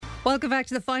Welcome back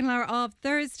to the final hour of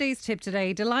Thursday's Tip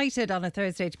today. Delighted on a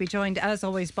Thursday to be joined, as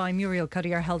always, by Muriel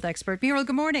Cuddy, our health expert. Muriel,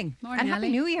 good morning. Morning, and Happy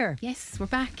Ali. New Year. Yes, we're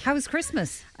back. How was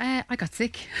Christmas? I got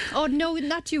sick. Oh, no,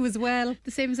 not you as well. The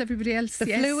same as everybody else. The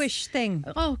flu-ish thing.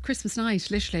 Oh, Christmas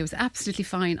night, literally. I was absolutely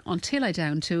fine until I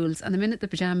downed tools. And the minute the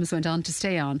pyjamas went on to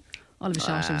stay on, all of a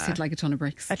shot, I was hit like a ton of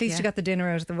bricks. At least you got the dinner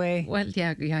out of the way. Well,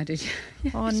 yeah, I did.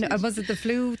 Oh, no. Was it the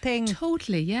flu thing?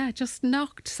 Totally, yeah. Just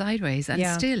knocked sideways and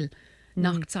still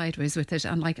knocked sideways with it.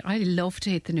 And like, I love to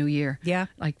hit the new year. Yeah.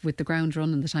 Like with the ground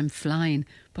running that I'm flying.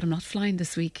 But I'm not flying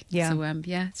this week. Yeah. So,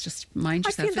 it's just mind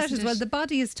yourself. I feel that as well. The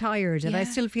body is tired and I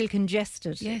still feel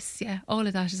congested. Yes, yeah. All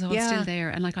of that is all still there.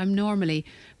 And like, I'm normally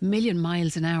a million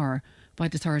miles an hour by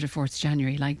the 3rd or 4th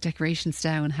January, like decorations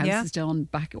down, houses done,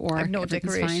 back or I've no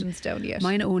decorations down yet.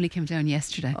 Mine only came down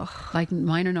yesterday. Like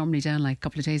mine are normally down like a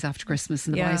couple of days after Christmas,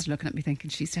 and the boys are looking at me thinking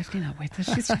she's definitely not with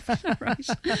us. She's definitely not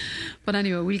right. But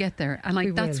anyway, we'll get there. And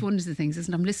like that's one of the things,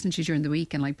 isn't it? I'm listening to you during the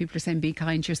week, and like people are saying be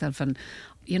kind to yourself, and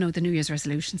you know the New Year's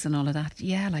resolutions and all of that.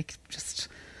 Yeah, like just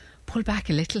pull back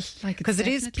a little, like, because it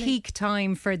is peak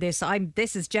time for this.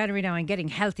 This is January now. I'm getting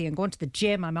healthy. I'm going to the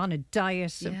gym. I'm on a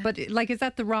diet. Yeah. But like, is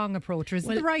that the wrong approach, or is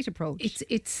it the right approach?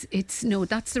 It's no,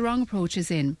 that's the wrong approach. Is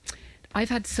in. I've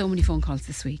had so many phone calls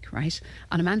this week, right?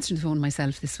 And I'm answering the phone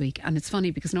myself this week. And it's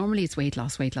funny because normally it's weight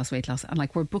loss. And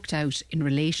like we're booked out in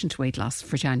relation to weight loss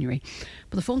for January.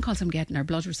 But the phone calls I'm getting are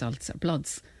blood results, or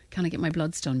bloods. Can I get my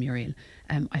bloods done, Muriel?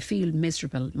 I feel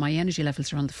miserable. My energy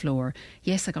levels are on the floor.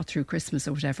 Yes, I got through Christmas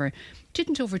or whatever.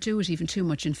 Didn't overdo it even too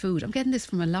much in food. I'm getting this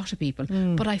from a lot of people,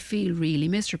 but I feel really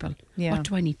miserable. Yeah. What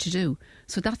do I need to do?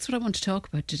 So that's what I want to talk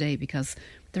about today, because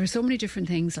there are so many different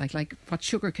things, like what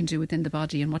sugar can do within the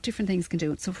body and what different things can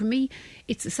do. So for me,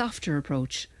 it's a softer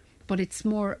approach, but it's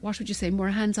more, what would you say, more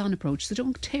a hands-on approach. So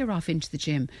don't tear off into the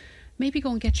gym. Maybe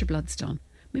go and get your bloods done.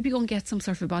 Maybe go and get some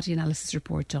sort of a body analysis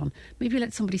report done. Maybe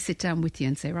let somebody sit down with you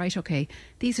and say, right, okay,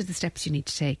 these are the steps you need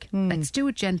to take. Let's do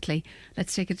it gently.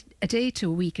 Let's take it a day to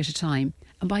a week at a time.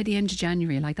 And by the end of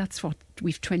January, like that's what,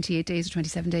 we've 28 days or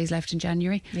 27 days left in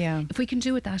January. Yeah. If we can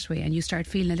do it that way and you start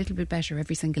feeling a little bit better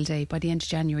every single day, by the end of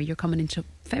January, you're coming into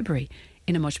February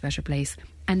in a much better place.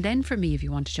 And then for me, if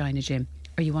you want to join a gym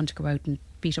or you want to go out and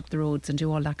beat up the roads and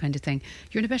do all that kind of thing,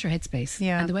 you're in a better headspace.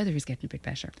 And the weather is getting a bit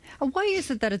better. And why is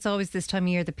it that it's always this time of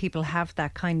year that people have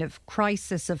that kind of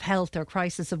crisis of health or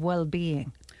crisis of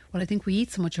well-being? Well, I think we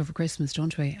eat so much over Christmas,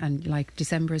 don't we? And like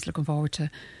December is looking forward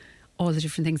to all the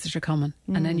different things that are coming,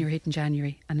 and then you're hitting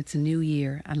January and it's a new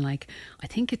year, and like I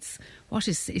think it's, what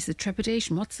is it,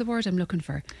 trepidation? What's the word I'm looking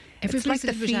for? Everybody's like a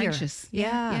little bit fear. anxious.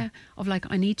 Yeah. Of like,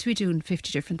 I need to be doing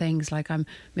 50 different things. Like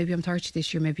maybe I'm 30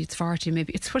 this year, maybe it's 40,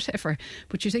 maybe it's whatever.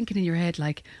 But you're thinking in your head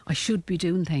like, I should be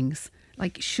doing things.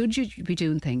 Like, should you be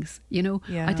doing things? You know,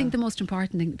 I think the most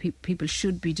important thing that people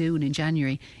should be doing in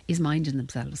January is minding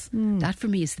themselves. That for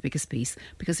me is the biggest piece,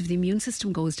 because if the immune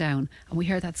system goes down, and we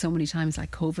hear that so many times,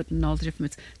 like COVID and all the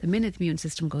different, the minute the immune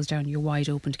system goes down, you're wide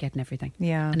open to getting everything.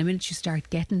 And the minute you start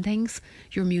getting things,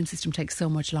 your immune system takes so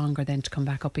much longer then to come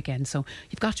back up again. So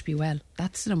you've got to be well.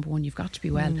 That's the number one. You've got to be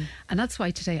well. And that's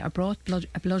why today I brought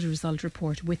a blood result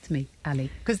report with me, Ali.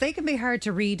 Because they can be hard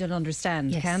to read and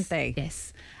understand, can't they?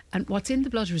 Yes. And what's in the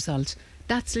blood result,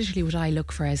 that's literally what I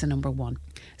look for as a number one.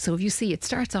 So if you see, it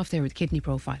starts off there with kidney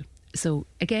profile. So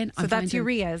again, so that's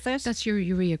urea, is it? That's your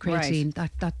urea, creatine,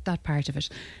 that part of it.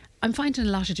 I'm finding a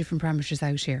lot of different parameters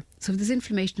out here. So if there's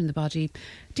inflammation in the body,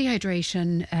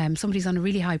 dehydration, somebody's on a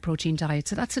really high protein diet.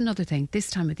 So that's another thing.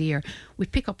 This time of the year, we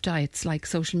pick up diets like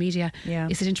social media.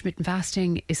 Is it intermittent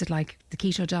fasting? Is it like the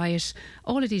keto diet?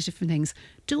 All of these different things.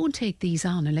 Don't take these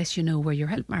on unless you know where your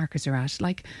health markers are at.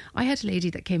 Like, I had a lady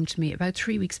that came to me about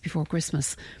 3 weeks before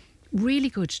Christmas. Really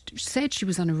good. Said she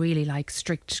was on a really like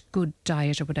strict good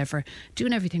diet or whatever,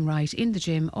 doing everything right in the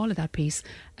gym, all of that piece.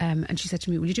 And she said to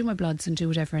me, will you do my bloods and do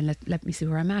whatever and let me see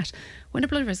where I'm at? When the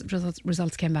blood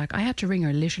results came back, I had to ring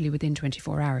her literally within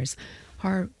 24 hours.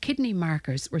 Her kidney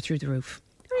markers were through the roof.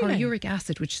 Really? Her uric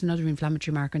acid, which is another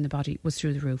inflammatory marker in the body, was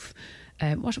through the roof.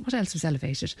 What else was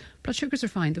elevated? Blood sugars are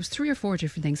fine. There was 3 or 4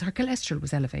 different things. Her cholesterol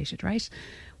was elevated, right?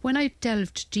 When I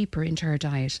delved deeper into her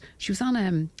diet, she was on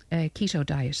a keto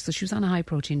diet. So she was on a high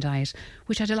protein diet,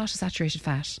 which had a lot of saturated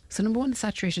fat. So number one, the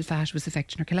saturated fat was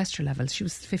affecting her cholesterol levels. She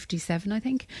was 57, I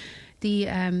think. The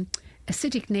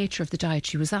acidic nature of the diet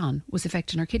she was on was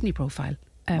affecting her kidney profile.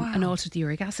 And also the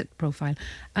uric acid profile.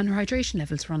 And her hydration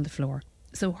levels were on the floor.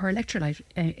 So her electrolyte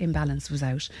imbalance was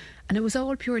out, and it was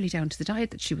all purely down to the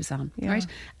diet that she was on, right?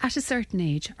 At a certain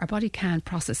age, our body can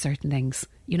process certain things,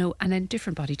 you know, and then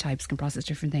different body types can process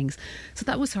different things. So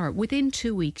that was her. Within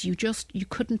 2 weeks, you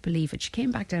couldn't believe it. She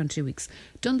came back down 2 weeks,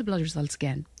 done the blood results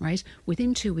again, right?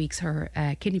 Within 2 weeks, her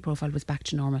kidney profile was back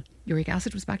to normal. Uric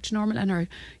acid was back to normal, and her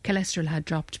cholesterol had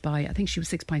dropped by, I think she was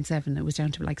 6.7. It was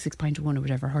down to like 6.1 or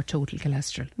whatever, her total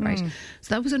cholesterol, right?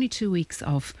 So that was only 2 weeks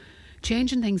of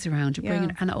changing things around to bring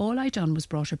it, and all I done was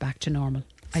brought her back to normal.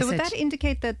 So would that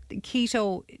indicate that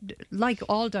keto, like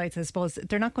all diets, I suppose,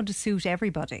 they're not going to suit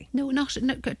everybody? No,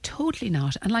 totally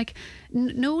not. And like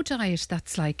no diet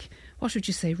that's like, what would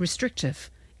you say,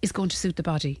 restrictive is going to suit the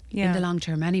body in the long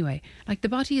term anyway. Like the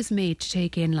body is made to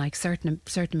take in like certain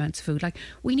amounts of food. Like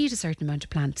we need a certain amount of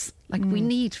plants. Like we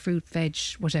need fruit, veg,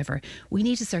 whatever. We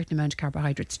need a certain amount of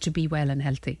carbohydrates to be well and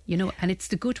healthy, you know, and it's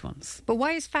the good ones. But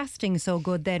why is fasting so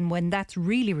good then when that's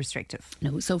really restrictive?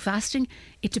 No, so fasting,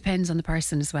 it depends on the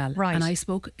person as well. Right. And I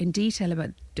spoke in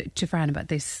detail to Fran about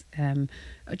this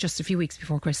just a few weeks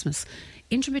before Christmas.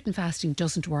 Intermittent fasting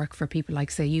doesn't work for people like,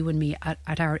 say, you and me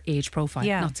at our age profile.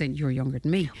 Yeah. Not saying you're younger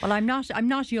than me. Well, I'm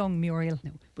not young, Muriel.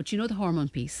 No, but you know the hormone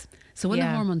piece. So when the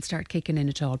hormones start kicking in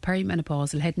at all,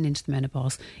 perimenopausal, heading into the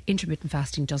menopause, intermittent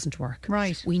fasting doesn't work.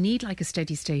 Right. We need like a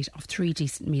steady state of 3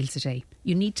 decent meals a day.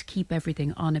 You need to keep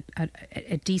everything on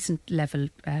a decent level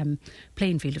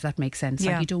playing field, if that makes sense.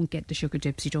 Yeah. Like you don't get the sugar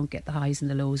dips, you don't get the highs and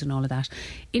the lows and all of that.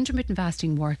 Intermittent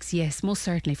fasting works, yes, most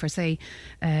certainly for, say,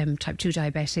 type 2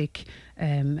 diabetic,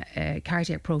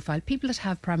 cardiac profile, people that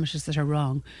have parameters that are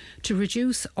wrong, to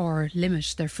reduce or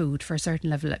limit their food for a certain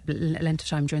length of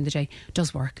time during the day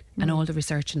does work, and all the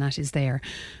research on that is there.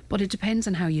 But it depends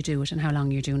on how you do it and how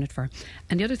long you're doing it for.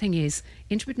 And the other thing is,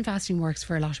 intermittent fasting works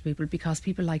for a lot of people because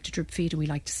people like to drip feed and we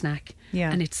like to snack,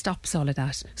 and it stops all of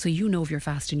that. So you know if you're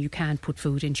fasting, you can't put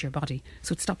food into your body,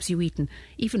 so it stops you eating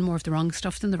even more of the wrong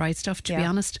stuff than the right stuff, to be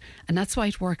honest. And that's why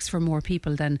it works for more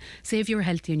people than, say, if you're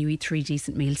healthy and you eat 3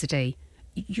 decent meals a day,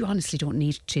 you honestly don't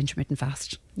need to intermittent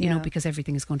fast, you know, because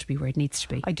everything is going to be where it needs to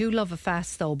be. I do love a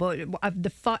fast though, but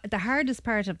the hardest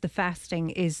part of the fasting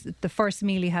is the first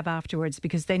meal you have afterwards,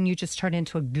 because then you just turn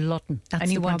into a glutton. That's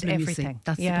and you the want problem, everything.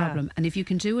 That's the problem. And if you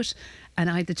can do it,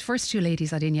 and the first 2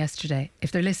 ladies I had in yesterday,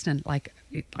 if they're listening, like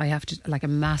I have to, like a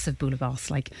massive bull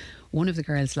boss, like one of the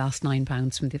girls lost 9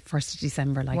 pounds from the 1st of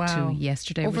December to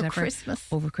yesterday over or whatever.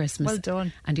 Over Christmas. Well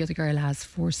done. And the other girl has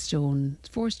 4 stone,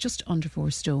 just under 4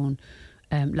 stone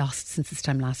lost since this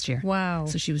time last year. Wow.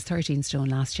 So she was 13 stone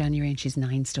last January and she's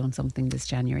 9 stone something this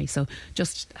January. So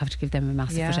just have to give them a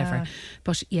massive whatever.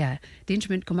 But yeah,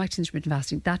 come back to intermittent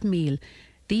fasting, that meal,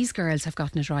 these girls have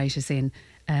gotten it right, as in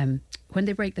when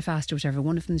they break the fast or whatever,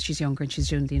 one of them, she's younger and she's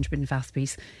doing the intermittent fast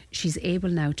piece, she's able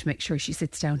now to make sure she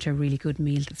sits down to a really good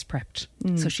meal that's prepped.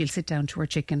 So she'll sit down to her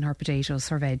chicken, her potatoes,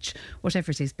 her veg,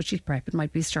 whatever it is, but she'll prep. It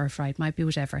might be stir fried, might be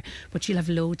whatever, but she'll have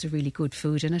loads of really good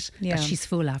food in it that she's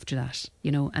full after that,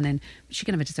 you know. And then she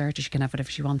can have a dessert or she can have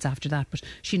whatever she wants after that, but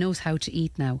she knows how to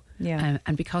eat now.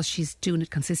 And because she's doing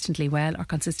it consistently well, or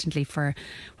consistently for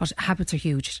what habits are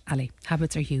huge, Ali.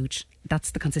 Habits are huge.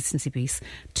 That's the consistency piece.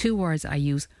 2 words I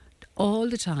use all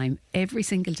the time, every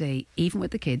single day, even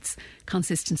with the kids: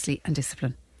 consistency and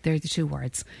discipline. They're the 2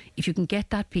 words. If you can get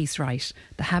that piece right,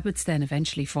 the habits then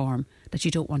eventually form that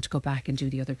you don't want to go back and do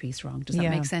the other piece wrong. Does that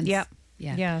make sense?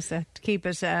 Yeah, so to keep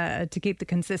it, to keep the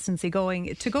consistency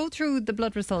going. To go through the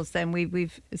blood results, then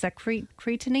we've is that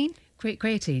creatinine?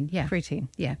 Creatine, yeah. Creatine.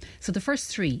 Yeah. So the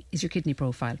first 3 is your kidney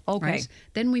profile. Okay. Right?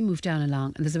 Then we move down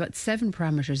along and there's about 7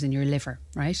 parameters in your liver,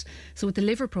 right? So with the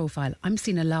liver profile, I'm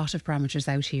seeing a lot of parameters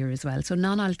out here as well. So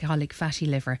non-alcoholic fatty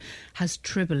liver has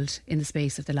tripled in the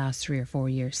space of the last 3 or 4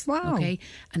 years. Wow. Okay.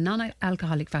 And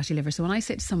non-alcoholic fatty liver. So when I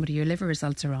say to somebody, your liver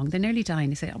results are wrong, they nearly die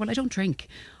and they say, oh, well, I don't drink,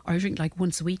 or I drink like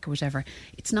once a week or whatever.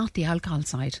 It's not the alcohol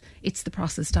side, it's the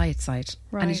processed diet side.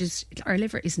 Right. And it is, our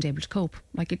liver isn't able to cope.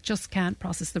 Like it just can't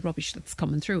process the rubbish that's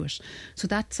coming through it. So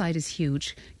that side is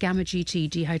huge. Gamma GT,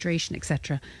 dehydration,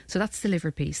 etc. So that's the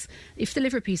liver piece. If the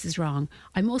liver piece is wrong,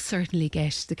 I most certainly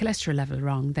get the cholesterol level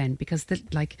wrong then, because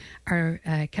our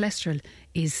cholesterol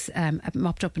is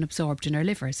mopped up and absorbed in our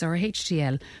liver. So our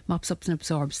HDL mops up and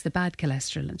absorbs the bad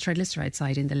cholesterol and triglyceride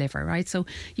side in the liver, right? So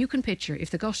you can picture if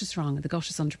the gut is wrong and the gut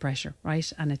is under pressure,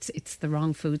 right, and it's the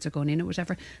wrong foods are going in or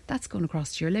whatever, that's going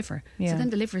across to your liver. So then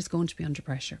the liver is going to be under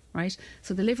pressure, right?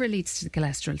 So the liver leads to the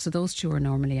cholesterol. So those 2 are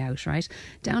normally out, right?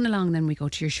 Down along then we go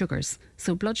to your sugars.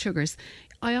 So blood sugars,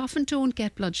 I often don't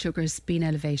get blood sugars being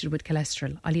elevated with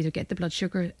cholesterol. I'll either get the blood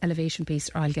sugar elevation piece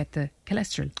or I'll get the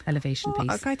cholesterol elevation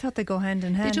piece. I thought they go hand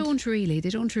in hand. They don't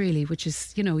really, which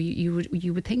is,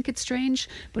 you would think it's strange,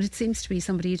 but it seems to be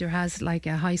somebody either has like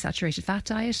a high saturated fat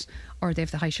diet or they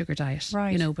have the high sugar diet,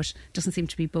 right. but it doesn't seem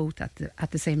to be both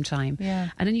at the same time. Yeah.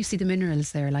 And then you see the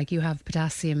minerals there, like you have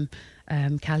potassium,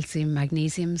 calcium,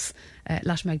 magnesiums. A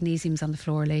lot of magnesiums on the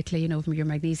floor lately. If your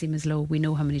magnesium is low, we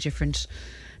know how many different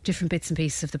bits and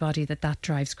pieces of the body that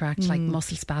drives cracked, like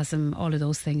muscle spasm, all of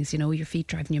those things. Your feet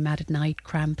driving you mad at night,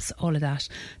 cramps, all of that.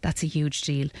 That's a huge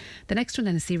deal. The next one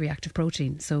then is C-reactive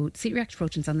protein. So C-reactive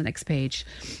protein's on the next page.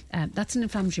 That's an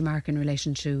inflammatory marker in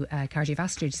relation to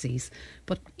cardiovascular disease.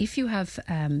 But if you have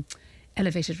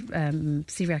elevated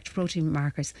C-reactive protein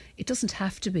markers, it doesn't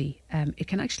have to be. It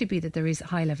can actually be that there is a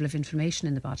high level of inflammation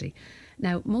in the body.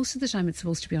 Now, most of the time it's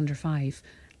supposed to be under 5.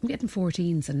 I'm getting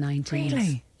 14s and 19s.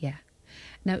 Really? Yeah.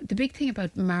 Now, the big thing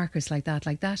about markers like that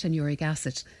and uric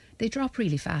acid, they drop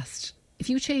really fast. If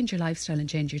you change your lifestyle and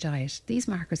change your diet, these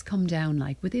markers come down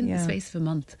like within the space of a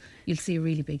month. You'll see a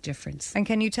really big difference. And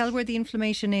can you tell where the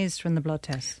inflammation is from the blood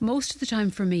test? Most of the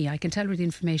time for me, I can tell where the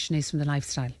inflammation is from the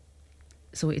lifestyle.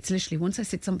 So it's literally once I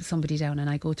sit somebody down and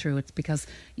I go through it, because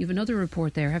you have another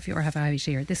report there, have I it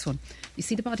here? This one. You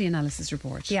see the body analysis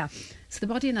report. Yeah. So the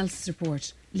body analysis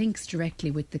report links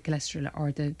directly with the cholesterol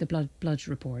or the blood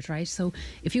report, right? So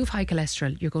if you have high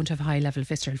cholesterol, you're going to have a high level of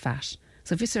visceral fat.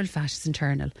 So visceral fat is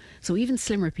internal. So even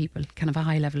slimmer people can have a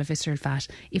high level of visceral fat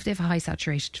if they have a high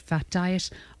saturated fat diet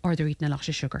or they're eating a lot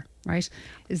of sugar, right?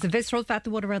 Is the visceral fat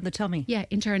the one around the tummy? Yeah,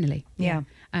 internally. Yeah.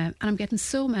 And I'm getting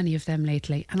so many of them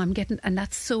lately, and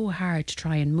that's so hard to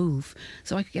try and move.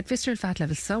 So I could get visceral fat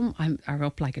levels. Some are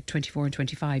up like at 24 and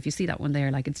 25. You see that one there,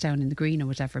 like it's down in the green or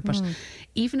whatever. But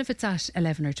even if it's at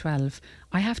 11 or 12,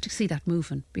 I have to see that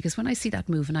moving, because when I see that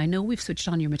moving, I know we've switched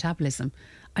on your metabolism.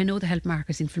 I know the health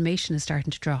markers, inflammation is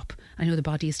starting to drop. I know the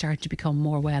body is starting to become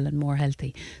more well and more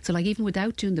healthy. So like even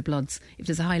without doing the bloods, if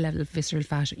there's a high level of visceral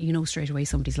fat, you know straight away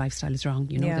somebody's lifestyle is wrong.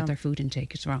 You know that their food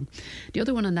intake is wrong. The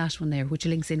other one on that one there, which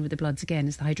links in with the bloods again,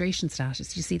 is the hydration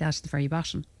status. You see that at the very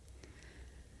bottom.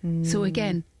 So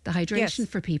again, the hydration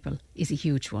for people is a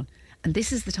huge one. And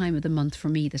this is the time of the month for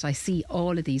me that I see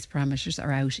all of these parameters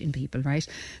are out in people, right?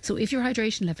 So if your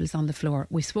hydration level is on the floor,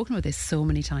 we've spoken about this so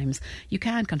many times, you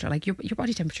can't control, like your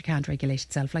body temperature can't regulate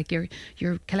itself, like your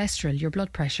cholesterol, your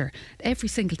blood pressure, every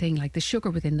single thing, like the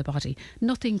sugar within the body,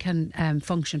 nothing can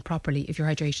function properly if your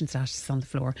hydration status is on the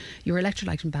floor. Your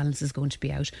electrolyte imbalance is going to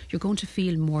be out. You're going to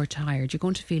feel more tired. You're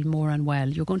going to feel more unwell.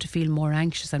 You're going to feel more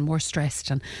anxious and more stressed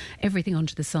and everything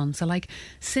under the sun. So like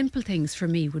simple things for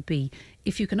me would be,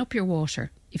 if you can up your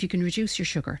water, if you can reduce your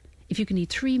sugar, if you can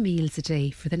eat 3 meals a day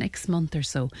for the next month or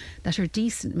so that are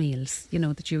decent meals,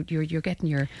 that you're getting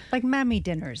your... Like mammy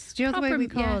dinners. Do you know the way we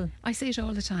call... Yeah, I say it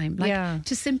all the time. Like,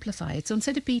 to simplify it. So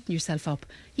instead of beating yourself up,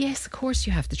 yes, of course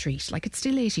you have the treat. Like, it's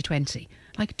still 80-20.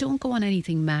 Like, don't go on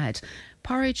anything mad.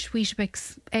 Porridge,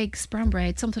 Weetabix, eggs, brown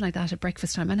bread, something like that at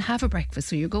breakfast time, and have a breakfast.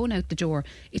 So you're going out the door,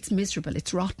 it's miserable,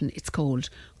 it's rotten, it's cold.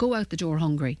 Go out the door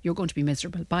hungry, you're going to be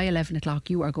miserable. By 11 o'clock,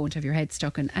 you are going to have your head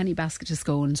stuck in any basket of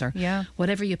scones or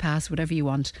whatever you pass, whatever you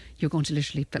want. You're going to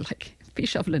literally be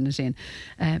shoveling it in.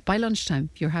 By lunchtime,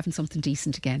 you're having something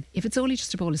decent again. If it's only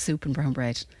just a bowl of soup and brown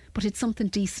bread, but it's something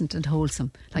decent and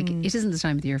wholesome. Like, it isn't the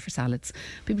time of the year for salads.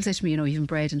 People say to me, even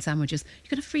bread and sandwiches, you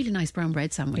can have a really nice brown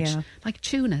bread sandwich. Yeah. Like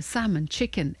tuna, salmon,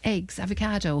 chicken, eggs,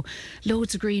 avocado,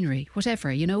 loads of greenery,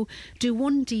 whatever, Do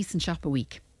one decent shop a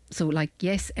week. So like,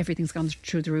 yes, everything's gone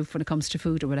through the roof when it comes to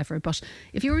food or whatever, but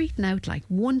if you're eating out, like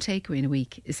one takeaway in a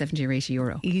week is 70 or 80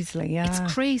 euro. Easily, yeah.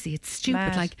 It's crazy, it's stupid.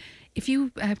 Mad. Like, if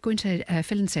you go into a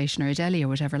filling station or a deli or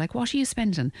whatever, like, what are you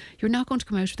spending? You're not going to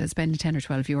come out without spending 10 or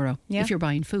 12 euro if you're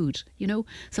buying food,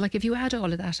 So like, if you add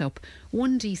all of that up,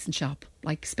 one decent shop,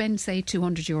 like spend say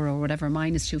 200 euro or whatever,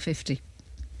 mine is 250.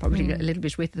 Probably a little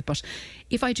bit with it, but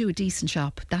if I do a decent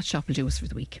shop, that shop will do us for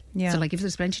the week. So like, if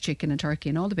there's plenty of chicken and turkey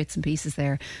and all the bits and pieces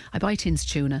there, I buy tins of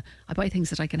tuna, I buy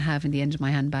things that I can have in the end of my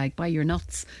handbag, buy your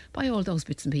nuts, buy all those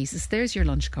bits and pieces. There's your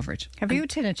lunch covered. Have you a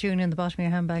tin of tuna in the bottom of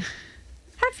your handbag?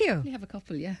 Have you? We have a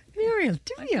couple, yeah. Muriel,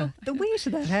 do you? The weight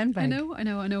of that handbag. I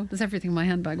know. There's everything in my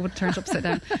handbag. I would turn it upside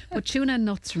down. But tuna and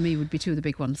nuts for me would be two of the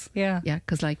big ones. Yeah. Yeah,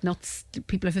 because like nuts,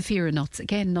 people have a fear of nuts.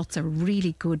 Again, nuts are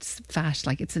really good fat.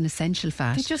 Like, it's an essential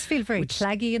fat. They just feel very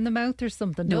claggy in the mouth or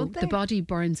something, don't they? The body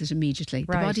burns it immediately.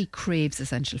 Right. The body craves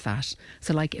essential fat.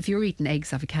 So like, if you're eating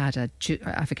eggs,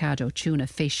 avocado, tuna,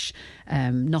 fish,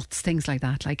 nuts, things like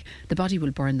that, like, the body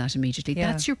will burn that immediately.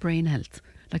 Yeah. That's your brain health.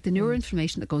 Like, the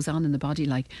neuroinflammation that goes on in the body,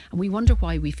 like, and we wonder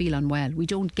why we feel unwell. We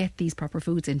don't get these proper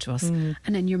foods into us. And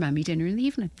then your mammy dinner in the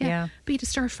evening. Yeah. Be it a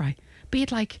stir fry, Be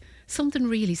it like something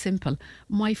really simple.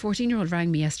 My 14-year-old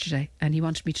rang me yesterday and he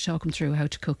wanted me to talk him through how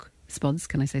to cook spuds,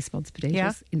 can I say spuds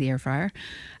potatoes, in the air fryer.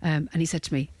 And he said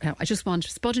to me, I just want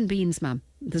spud and beans, ma'am.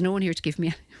 There's no one here to give me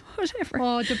any, whatever.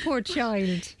 Oh, the poor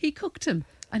child. He cooked him.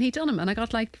 And he'd done them, and I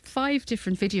got like 5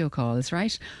 different video calls,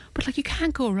 right? But like, you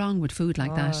can't go wrong with food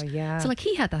like that. Yeah. So like,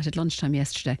 he had that at lunchtime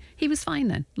yesterday. He was fine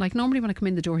then. Like, normally when I come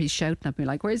in the door, he's shouting at me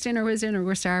like, where's dinner,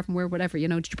 we're starving, we're whatever, you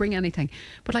know, did you bring anything?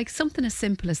 But like, something as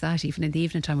simple as that, even in the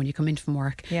evening time when you come in from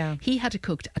work, he had it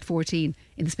cooked at 14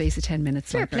 in the space of 10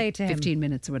 minutes. Fair like, play to him. 15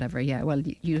 minutes or whatever. Yeah, well,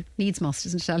 you needs must,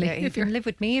 isn't it, Sally? Yeah, you can live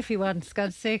with me if you want, for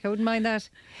God's sake, I wouldn't mind that.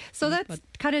 So that's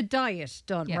kind of diet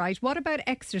done, right? What about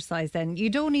exercise then? You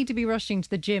don't need to be rushing to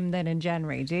the gym then in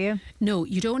January, do you? No,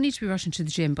 you don't need to be rushing to the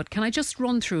gym, but can I just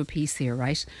run through a piece here,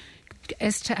 right?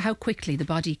 As to how quickly the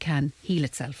body can heal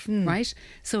itself, right?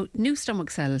 So new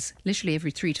stomach cells literally every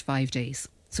 3 to 5 days.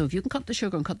 So if you can cut the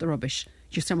sugar and cut the rubbish,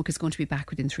 your stomach is going to be back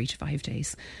within 3 to 5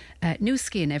 days. New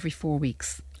skin every 4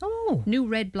 weeks. Oh. New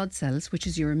red blood cells, which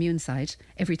is your immune side,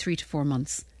 every 3 to 4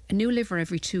 months. A new liver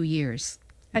every 2 years.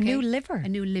 A new liver? A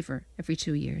new liver every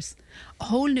 2 years. A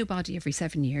whole new body every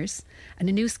 7 years. And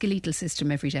a new skeletal system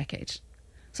every decade.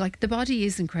 So like, the body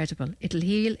is incredible. It'll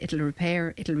heal, it'll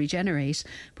repair, it'll regenerate,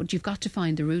 but you've got to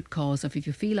find the root cause of if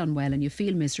you feel unwell and you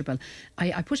feel miserable.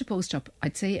 I put a post up,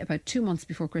 I'd say about 2 months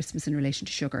before Christmas in relation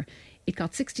to sugar. It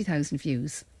got 60,000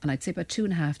 views and I'd say about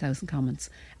 2,500 comments.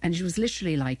 And it was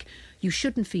literally like, you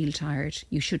shouldn't feel tired,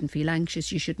 you shouldn't feel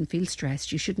anxious, you shouldn't feel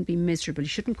stressed, you shouldn't be miserable, you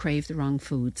shouldn't crave the wrong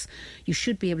foods. You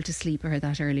should be able to sleep, I heard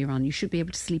that earlier on, you should be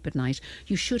able to sleep at night.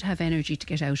 You should have energy to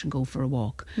get out and go for a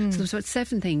walk. So there's about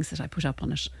 7 things that I put up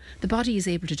on it. The body is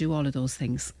able to do all of those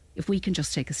things if we can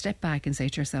just take a step back and say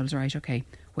to ourselves, right, okay,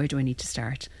 where do I need to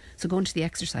start? So going to the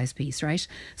exercise piece, right?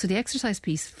 So the exercise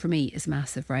piece for me is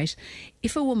massive, right?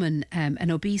 If a woman,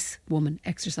 an obese woman,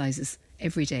 exercises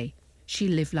every day,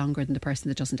 she'll live longer than the person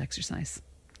that doesn't exercise.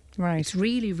 Right. It's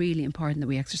really, really important that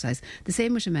we exercise. The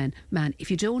same with a man. If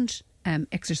you don't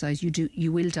exercise,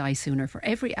 you will die sooner. For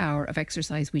every hour of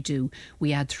exercise we do,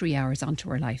 we add 3 hours onto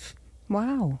our life.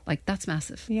 Wow. Like, that's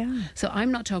massive. Yeah. So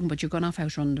I'm not talking about you're going off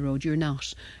out running the road. You're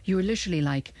not. You're literally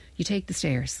like, you take the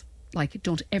stairs. Like,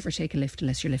 don't ever take a lift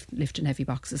unless you're lifting heavy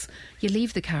boxes. You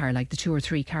leave the car, like the 2 or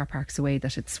 3 car parks away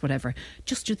that it's whatever.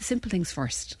 Just do the simple things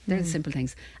first. They're the simple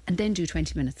things. And then do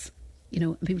 20 minutes. You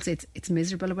know, and people say it's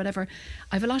miserable or whatever.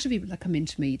 I have a lot of people that come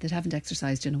into me that haven't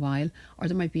exercised in a while, or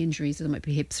there might be injuries, or there might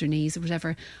be hips or knees or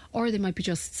whatever, or they might be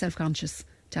just self-conscious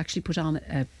to actually put on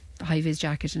a high-vis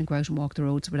jacket and go out and walk the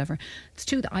roads or whatever. It's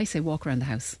true that I say walk around the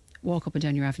house, walk up and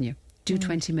down your avenue, do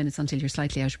 20 minutes until you're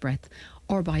slightly out of breath,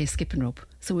 or buy a skipping rope.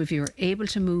 So if you're able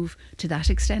to move to that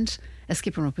extent, a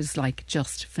skipping rope is like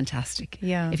just fantastic.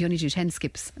 Yeah. If you only do 10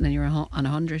 skips and then you're on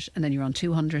 100 and then you're on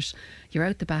 200, you're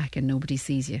out the back and nobody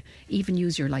sees you. Even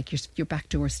use your back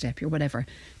door step, your whatever.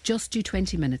 Just do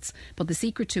 20 minutes. But the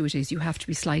secret to it is you have to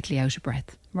be slightly out of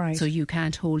breath. Right. So you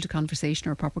can't hold a conversation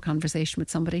or a proper conversation with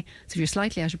somebody. So if you're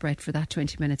slightly out of breath for that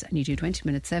 20 minutes and you do 20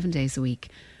 minutes 7 days a week,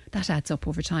 that adds up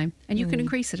over time, and you can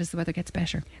increase it as the weather gets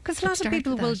better. Because a lot of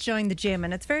people will join the gym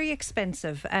and it's very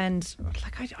expensive, and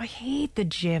like I hate the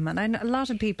gym, and a lot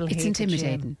of people hate it's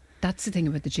intimidating. the gym. That's the thing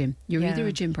about the gym. You're either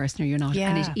a gym person or you're not,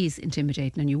 and it is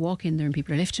intimidating. And you walk in there and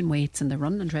people are lifting weights and they're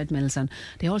running on treadmills and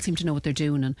they all seem to know what they're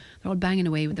doing and they're all banging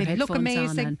away with their headphones look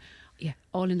amazing on and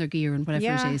all in their gear and whatever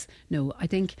it is. No, I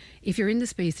think if you're in the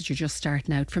space that you're just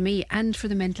starting out, for me and for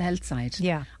the mental health side,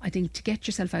 I think to get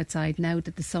yourself outside now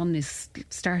that the sun is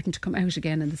starting to come out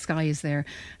again and the sky is there,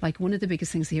 like one of the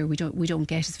biggest things here we don't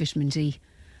get is vitamin D.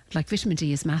 Like, vitamin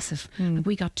D is massive. Like,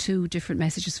 we got 2 different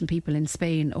messages from people in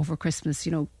Spain over Christmas.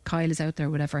 You know, Kyle is out there,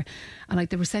 whatever, and like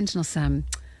they were sending us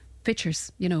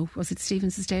pictures. You know, was it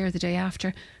Stephen's Day or the day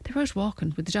after? They were out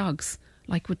walking with the dogs,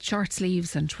 like with short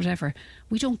sleeves and whatever.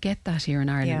 We don't get that here in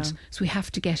Ireland, so we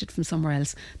have to get it from somewhere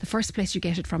else. The first place you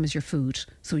get it from is your food,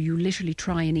 so you literally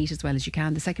try and eat as well as you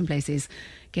can. The second place is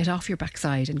get off your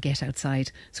backside and get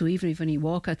outside. So even if when you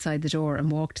walk outside the door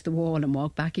and walk to the wall and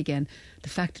walk back again, the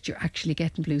fact that you're actually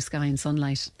getting blue sky and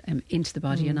sunlight into the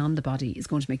body and on the body is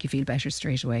going to make you feel better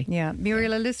straight away. Yeah.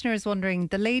 Muriel, a listener is wondering,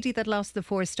 the lady that lost the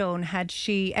 4 stone, had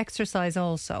she exercise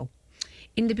also?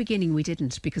 In the beginning we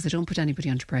didn't, because I don't put anybody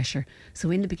under pressure.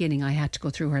 So in the beginning I had to go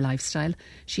through her lifestyle.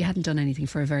 She hadn't done anything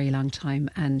for a very long time,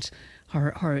 and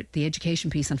the education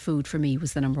piece on food for me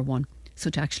was the number one. So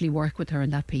to actually work with her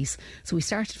in that piece. So we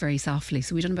started very softly.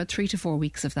 So we done about 3 to 4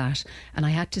 weeks of that. And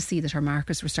I had to see that her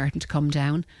markers were starting to come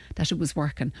down, that it was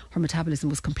working. Her metabolism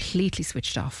was completely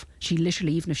switched off. She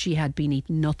literally, even if she had been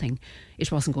eating nothing,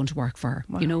 it wasn't going to work for her.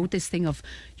 Wow. You know, this thing of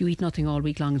you eat nothing all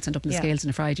week long and stand up in the scales on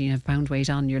a Friday and you have pound weight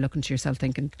on, and you're looking to yourself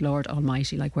thinking, Lord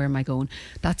Almighty, like, where am I going?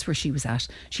 That's where she was at.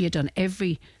 She had done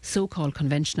every so-called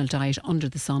conventional diet under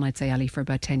the sun, I'd say, Ali, for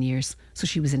about 10 years. So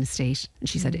she was in a state, and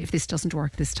she said, if this doesn't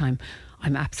work this time,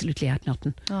 I'm absolutely at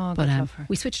nothing. Oh, but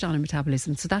we switched on her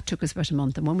metabolism, so that took us about a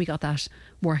month. And when we got that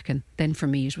working, then for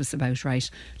me it was about, right,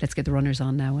 let's get the runners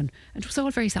on now. And it was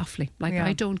all very softly. Like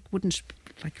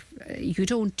you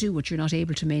don't do what you're not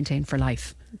able to maintain for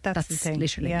life. That's the thing.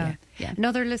 Literally, yeah.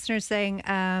 Another listener saying,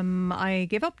 I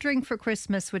gave up drink for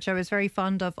Christmas, which I was very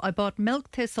fond of. I bought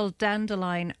milk thistle,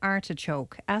 dandelion,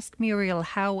 artichoke. Ask Muriel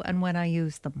how and when I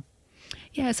use them.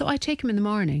 Yeah, so I take them in the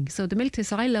morning. So the milk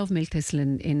thistle, I love milk thistle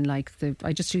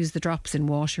I just use the drops in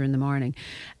water in the morning.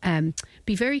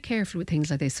 Be very careful with things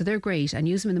like this. So they're great, and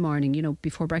use them in the morning, you know,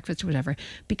 before breakfast or whatever.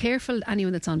 Be careful,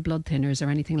 anyone that's on blood thinners or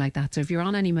anything like that. So if you're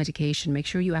on any medication, make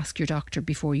sure you ask your doctor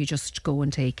before you just go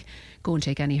and take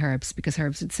any herbs, because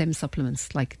herbs are the same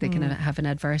supplements. Like they can have an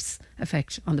adverse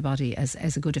effect on the body as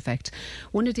a good effect.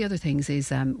 One of the other things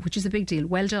is, which is a big deal,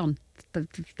 well done,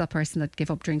 that person that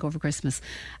gave up drink over Christmas,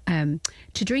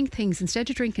 to drink things, instead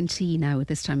of drinking tea now at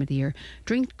this time of the year,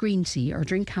 drink green tea or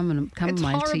drink chamomile tea. It's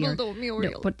horrible though,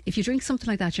 Muriel. No, but if you drink something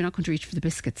like that, you're not going to reach for the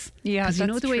biscuits. Yeah, because you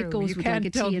know the way true. it goes you with like a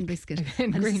tea and biscuit.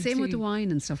 And it's the same with the wine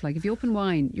and stuff. Like if you open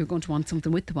wine, you're going to want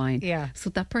something with the wine. Yeah.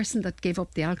 So that person that gave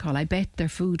up the alcohol, I bet their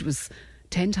food was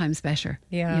 10 times better,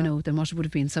 you know, than what it would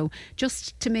have been. So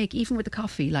just to make, even with the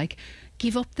coffee, like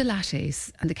give up the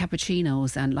lattes and the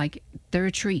cappuccinos, and like they're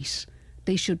a treat.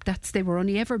 They were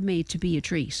only ever made to be a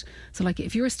treat. So like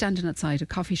if you're standing outside a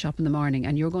coffee shop in the morning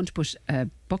and you're going to put a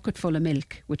bucket full of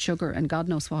milk with sugar and God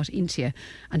knows what into you,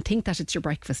 and think that it's your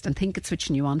breakfast and think it's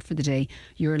switching you on for the day,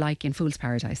 you're like in fool's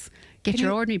paradise. Get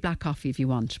your ordinary black coffee if you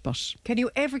want, but can you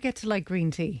ever get to like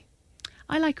green tea?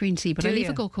 I like green tea, but I leave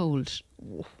it go cold.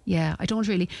 Yeah, I don't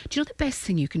really. Do you know the best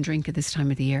thing you can drink at this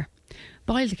time of the year?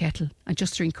 Boil the kettle and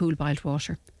just drink cool boiled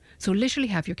water. So literally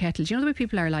have your kettle. Do you know the way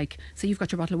people are like, say you've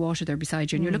got your bottle of water there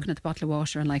beside you and you're looking at the bottle of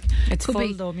water and like, it's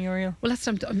full though, Muriel. Well, that's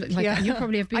something like, and you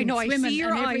probably have been I know, swimming. I see your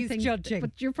and eyes everything, judging.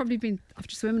 But you're probably been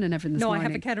after swimming and everything this morning. No,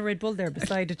 I have a can of Red Bull there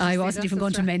beside it. I wasn't even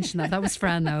going to mention that. That was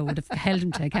Fran now. I would have held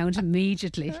him to account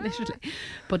immediately, literally.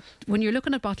 But when you're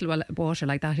looking at bottled water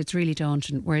like that, it's really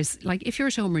daunting. Whereas like if you're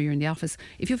at home or you're in the office,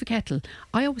 if you have a kettle,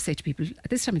 I always say to people at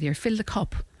this time of the year, fill the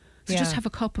cup. So just have a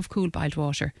cup of cool boiled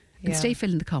water and stay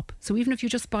filling the cup. So even if you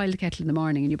just boil the kettle in the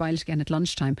morning and you boil it again at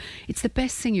lunchtime, it's the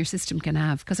best thing your system can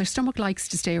have, because our stomach likes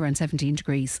to stay around 17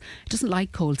 degrees. It doesn't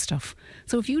like cold stuff.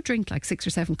 So if you drink like 6 or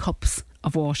 7 cups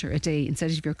of water a day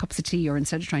instead of your cups of tea, or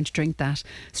instead of trying to drink that,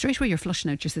 straight away you're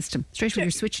flushing out your system. Straight away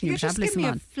you're switching your metabolism on.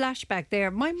 You just give me a flashback there.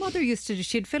 My mother used to,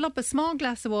 she'd fill up a small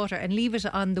glass of water and leave it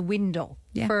on the window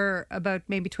for about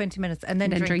maybe 20 minutes and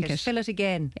then drink it. Fill it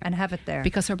again and have it there.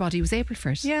 Because her body was able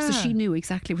for it. Yeah. So she knew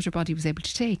exactly what her body was able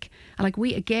to take. And like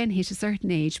we again hit a certain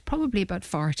age, probably about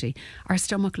 40, our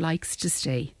stomach likes to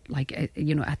stay like,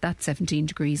 you know, at that 17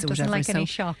 degrees or whatever. It doesn't like any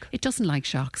shock. It doesn't like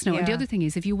shocks. No, and the other thing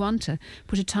is, if you want to,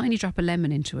 put a tiny drop of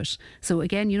lemon into it. So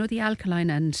again, you know, the alkaline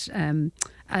and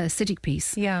acidic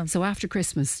piece. Yeah. So after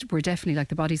Christmas, we're definitely like,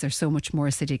 the bodies are so much more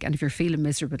acidic, and if you're feeling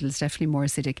miserable, it's definitely more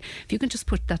acidic. If you can just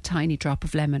put that tiny drop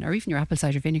of lemon or even your apple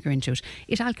cider vinegar into it,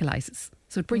 it alkalizes.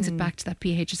 So it brings it back to that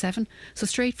pH of 7. So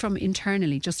straight from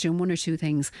internally, just doing 1 or 2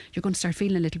 things, you're going to start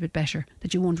feeling a little bit better,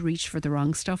 that you won't reach for the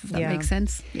wrong stuff, if that makes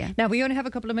sense. Yeah. Now, we only have a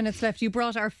couple of minutes left. You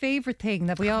brought our favourite thing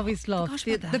that we always love,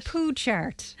 the poo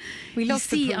chart. We love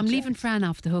the poo chart. I'm leaving Fran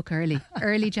off the hook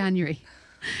early January.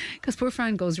 Because poor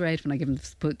Fran goes red when I give him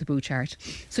the poo chart.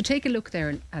 So take a look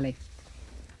there, Ali.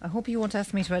 I hope you won't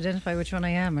ask me to identify which one I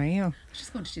am, are you?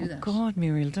 She's going to do that. God,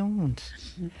 Muriel, don't.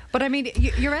 But I mean,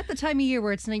 you're at the time of year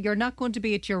where you're not going to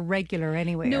be at your regular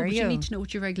anyway, no, are but you? You need to know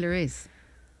what your regular is.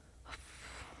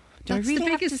 That's really the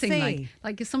biggest thing. say?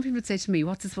 Like some people would say to me,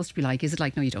 what's it supposed to be like? Is it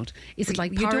like, no, you don't. Is it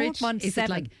like porridge? You don't want is 7.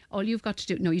 It like, all you've got to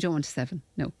do, no, you don't want 7.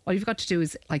 No. All you've got to do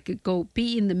is like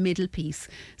be in the middle piece.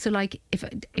 So like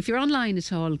if you're online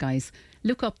at all, guys,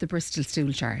 look up the Bristol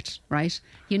stool chart, right?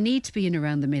 You need to be in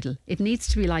around the middle. It needs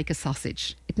to be like a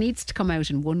sausage. It needs to come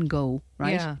out in one go,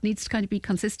 right? Yeah. It needs to kind of be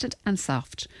consistent and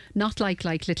soft. Not like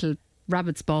little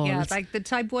rabbit's balls. Yeah, like the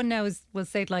type 1 now will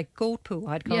say like goat poo,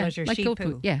 I'd call it, or like sheep goat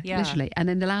poo. Yeah, literally. And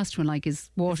then the last one is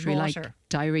watery, water. like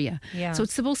diarrhea. Yeah. So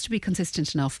it's supposed to be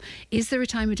consistent enough. Is there a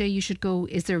time of day you should go?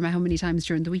 Is there how many times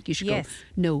during the week you should go?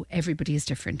 No, everybody is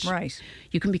different. Right.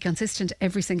 You can be consistent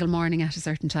every single morning at a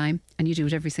certain time, and you do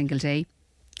it every single day.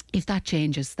 If that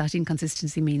changes, that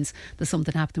inconsistency means there's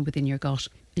something happening within your gut.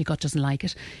 Your gut doesn't like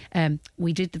it.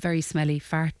 We did the very smelly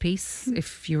fart piece,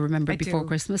 if you remember, before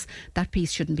Christmas. That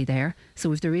piece shouldn't be there.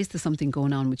 So if there's something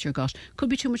going on with your gut, could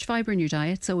be too much fibre in your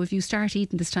diet. So if you start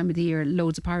eating this time of the year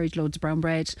loads of porridge, loads of brown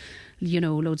bread,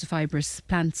 loads of fibrous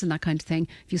plants and that kind of thing,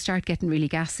 if you start getting really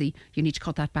gassy, you need to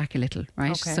cut that back a little,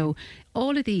 right? Okay. So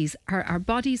all of these, our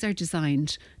bodies are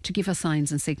designed to give us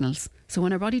signs and signals. So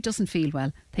when our body doesn't feel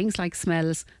well, things like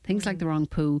smells, things like the wrong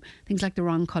poo, things like the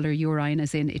wrong colour urine,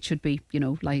 as in it should be,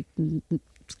 like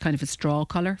kind of a straw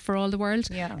colour for all the world,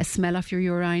 a smell off your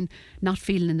urine, not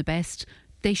feeling in the best,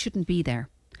 they shouldn't be there.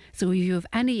 So if you have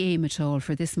any aim at all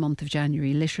for this month of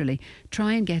January, literally,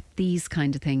 try and get these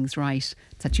kind of things right, so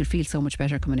that you'll feel so much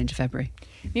better coming into February.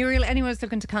 Muriel, anyone who's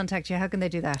looking to contact you, how can they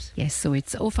do that? Yes, so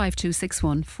it's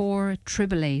 05261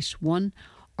 4881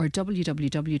 or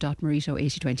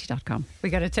www.mareto8020.com. We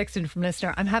got a text in from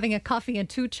listener. I'm having a coffee and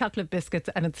 2 chocolate biscuits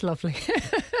and it's lovely.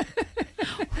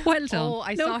 Well done. Oh,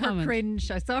 I saw her cringe.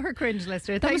 I saw her cringe,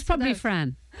 listener. That was probably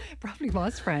Fran. Probably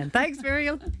was Fran. Thanks,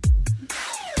 Muriel.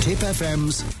 Tip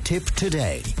FM's Tip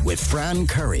Today with Fran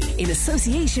Curry. In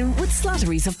association with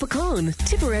Slattery's of Pecan,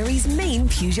 Tipperary's main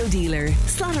Peugeot dealer.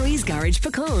 Slattery's Garage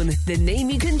Pecan, the name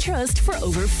you can trust for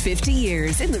over 50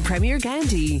 years in the Premier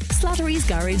County.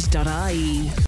 Slattery'sGarage.ie